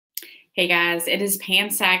Hey guys, it is Pam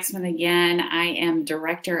Saxman again. I am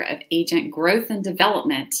Director of Agent Growth and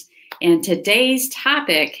Development, and today's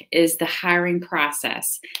topic is the hiring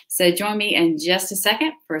process. So join me in just a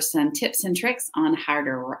second for some tips and tricks on how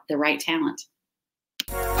to the right talent.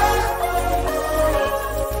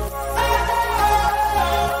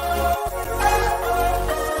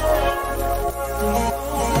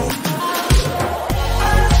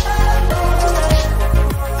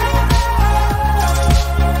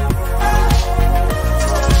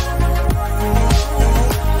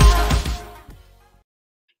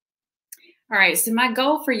 All right, so my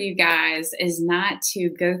goal for you guys is not to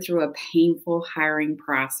go through a painful hiring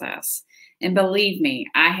process. And believe me,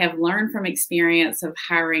 I have learned from experience of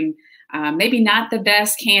hiring maybe not the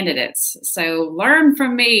best candidates. So learn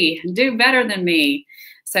from me, do better than me.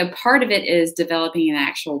 So part of it is developing an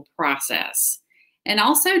actual process and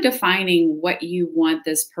also defining what you want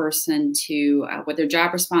this person to, what their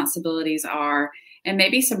job responsibilities are, and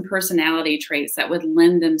maybe some personality traits that would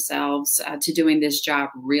lend themselves to doing this job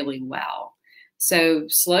really well. So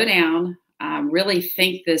slow down, really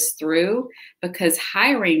think this through, because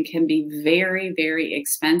hiring can be very, very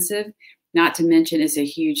expensive. Not to mention it's a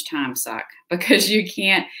huge time suck, because you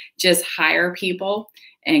can't just hire people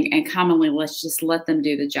and commonly let's just let them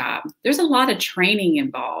do the job. There's a lot of training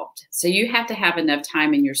involved. So you have to have enough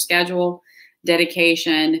time in your schedule,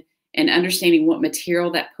 dedication, and understanding what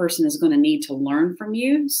material that person is going to need to learn from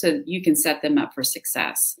you so that you can set them up for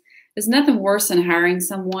success. There's nothing worse than hiring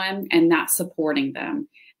someone and not supporting them.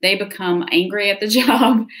 They become angry at the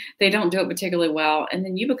job. They don't do it particularly well. And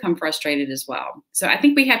then you become frustrated as well. So I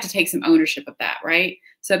think we have to take some ownership of that, right?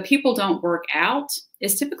 So if people don't work out,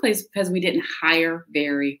 it's typically because we didn't hire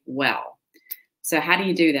very well. So how do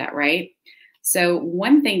you do that, right? So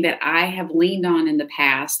one thing that I have leaned on in the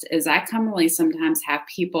past is I commonly sometimes have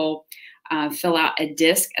people fill out a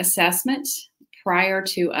DISC assessment prior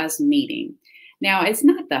to us meeting. Now, it's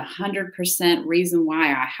not the 100% reason why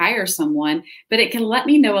I hire someone, but it can let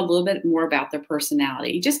me know a little bit more about their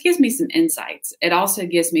personality. It just gives me some insights. It also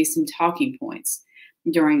gives me some talking points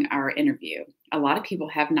during our interview. A lot of people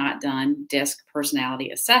have not done DISC personality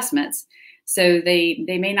assessments, so they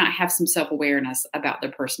may not have some self-awareness about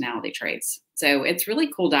their personality traits. So it's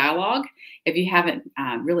really cool dialogue. If you haven't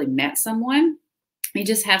really met someone, you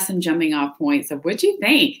just have some jumping off points of what do you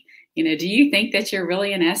think? You know, do you think that you're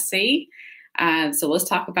really an SC? So let's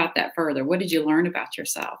talk about that further. What did you learn about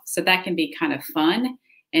yourself? So that can be kind of fun,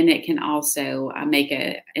 and it can also make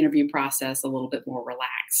an interview process a little bit more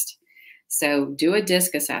relaxed. So do a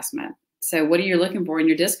DISC assessment. So what are you looking for in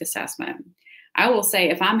your DISC assessment? I will say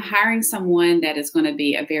if I'm hiring someone that is going to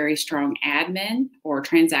be a very strong admin or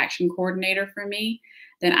transaction coordinator for me,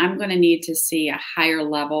 then I'm going to need to see a higher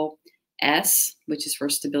level S, which is for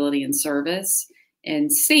stability and service,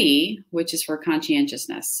 and C, which is for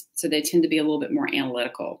conscientiousness. So they tend to be a little bit more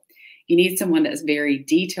analytical. You need someone that's very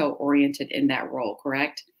detail-oriented in that role,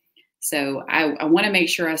 correct? So I want to make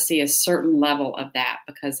sure I see a certain level of that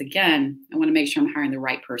because, again, I want to make sure I'm hiring the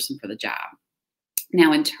right person for the job.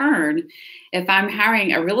 Now, in turn, if I'm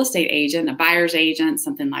hiring a real estate agent, a buyer's agent,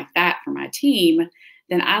 something like that for my team,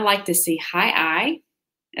 then I like to see high I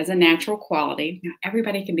as a natural quality. Now,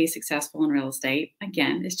 everybody can be successful in real estate.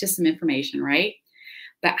 Again, it's just some information, right?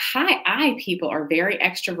 But high I people are very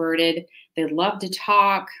extroverted. They love to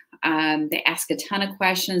talk. They ask a ton of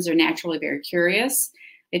questions. They're naturally very curious.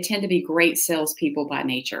 They tend to be great salespeople by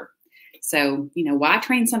nature. So, you know, why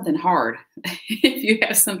train something hard if you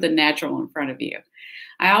have something natural in front of you?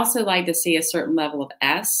 I also like to see a certain level of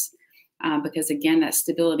S because, again, that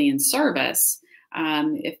stability and service.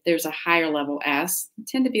 If there's a higher level S,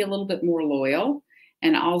 tend to be a little bit more loyal.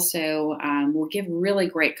 And also will give really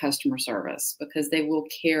great customer service because they will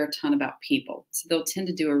care a ton about people. So they'll tend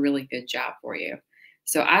to do a really good job for you.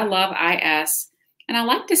 So I love IS, and I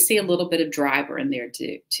like to see a little bit of driver in there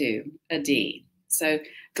too, a D. So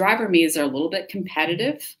driver means they're a little bit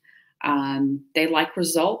competitive. They like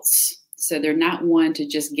results. So they're not one to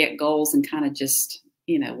just get goals and kind of just,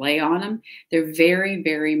 you know, lay on them. They're very,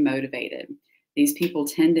 very motivated. These people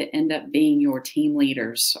tend to end up being your team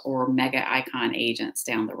leaders or mega icon agents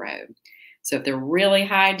down the road. So if they're really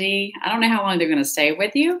high D, I don't know how long they're going to stay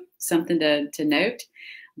with you, something to note,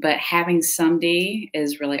 but having some D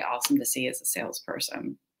is really awesome to see as a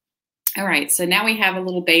salesperson. All right, so now we have a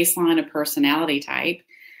little baseline of personality type.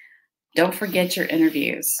 Don't forget your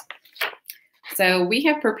interviews. So we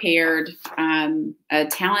have prepared a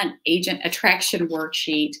talent agent attraction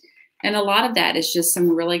worksheet. And a lot of that is just some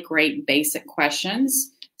really great basic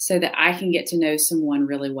questions so that I can get to know someone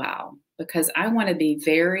really well, because I want to be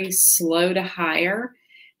very slow to hire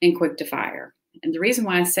and quick to fire. And the reason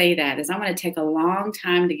why I say that is I want to take a long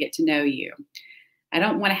time to get to know you. I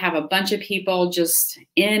don't want to have a bunch of people just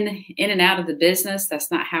in and out of the business. That's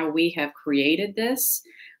not how we have created this.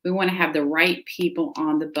 We want to have the right people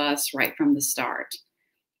on the bus right from the start.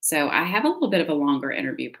 So I have a little bit of a longer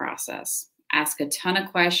interview process. Ask a ton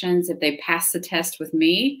of questions. If they pass the test with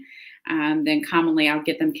me, then commonly I'll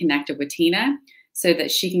get them connected with Tina so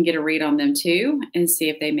that she can get a read on them too and see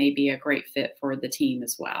if they may be a great fit for the team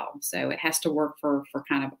as well. So it has to work for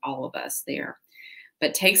kind of all of us there.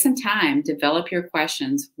 But take some time, develop your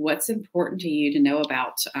questions. What's important to you to know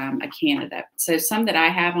about a candidate? So some that I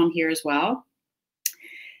have on here as well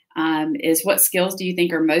is what skills do you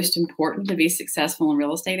think are most important to be successful in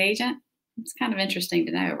real estate agent? It's kind of interesting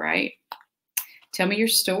to know, right? Tell me your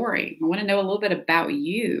story. I want to know a little bit about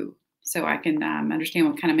you so I can understand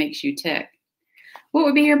what kind of makes you tick. What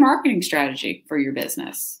would be your marketing strategy for your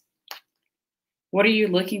business? What are you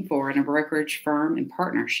looking for in a brokerage firm and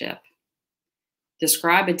partnership?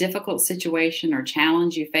 Describe a difficult situation or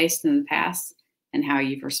challenge you faced in the past and how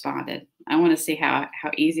you've responded. I want to see how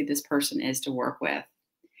easy this person is to work with.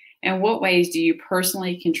 And what ways do you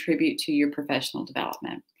personally contribute to your professional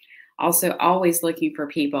development? Also, always looking for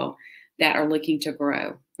people that are looking to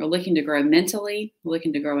grow. They're looking to grow mentally,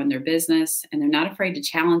 looking to grow in their business, and they're not afraid to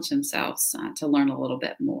challenge themselves to learn a little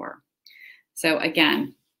bit more. So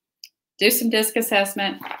again, do some DISC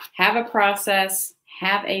assessment, have a process,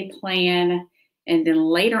 have a plan, and then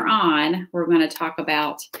later on, we're going to talk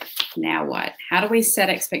about now what? How do we set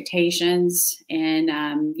expectations and,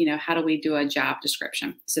 how do we do a job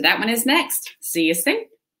description? So that one is next. See you soon.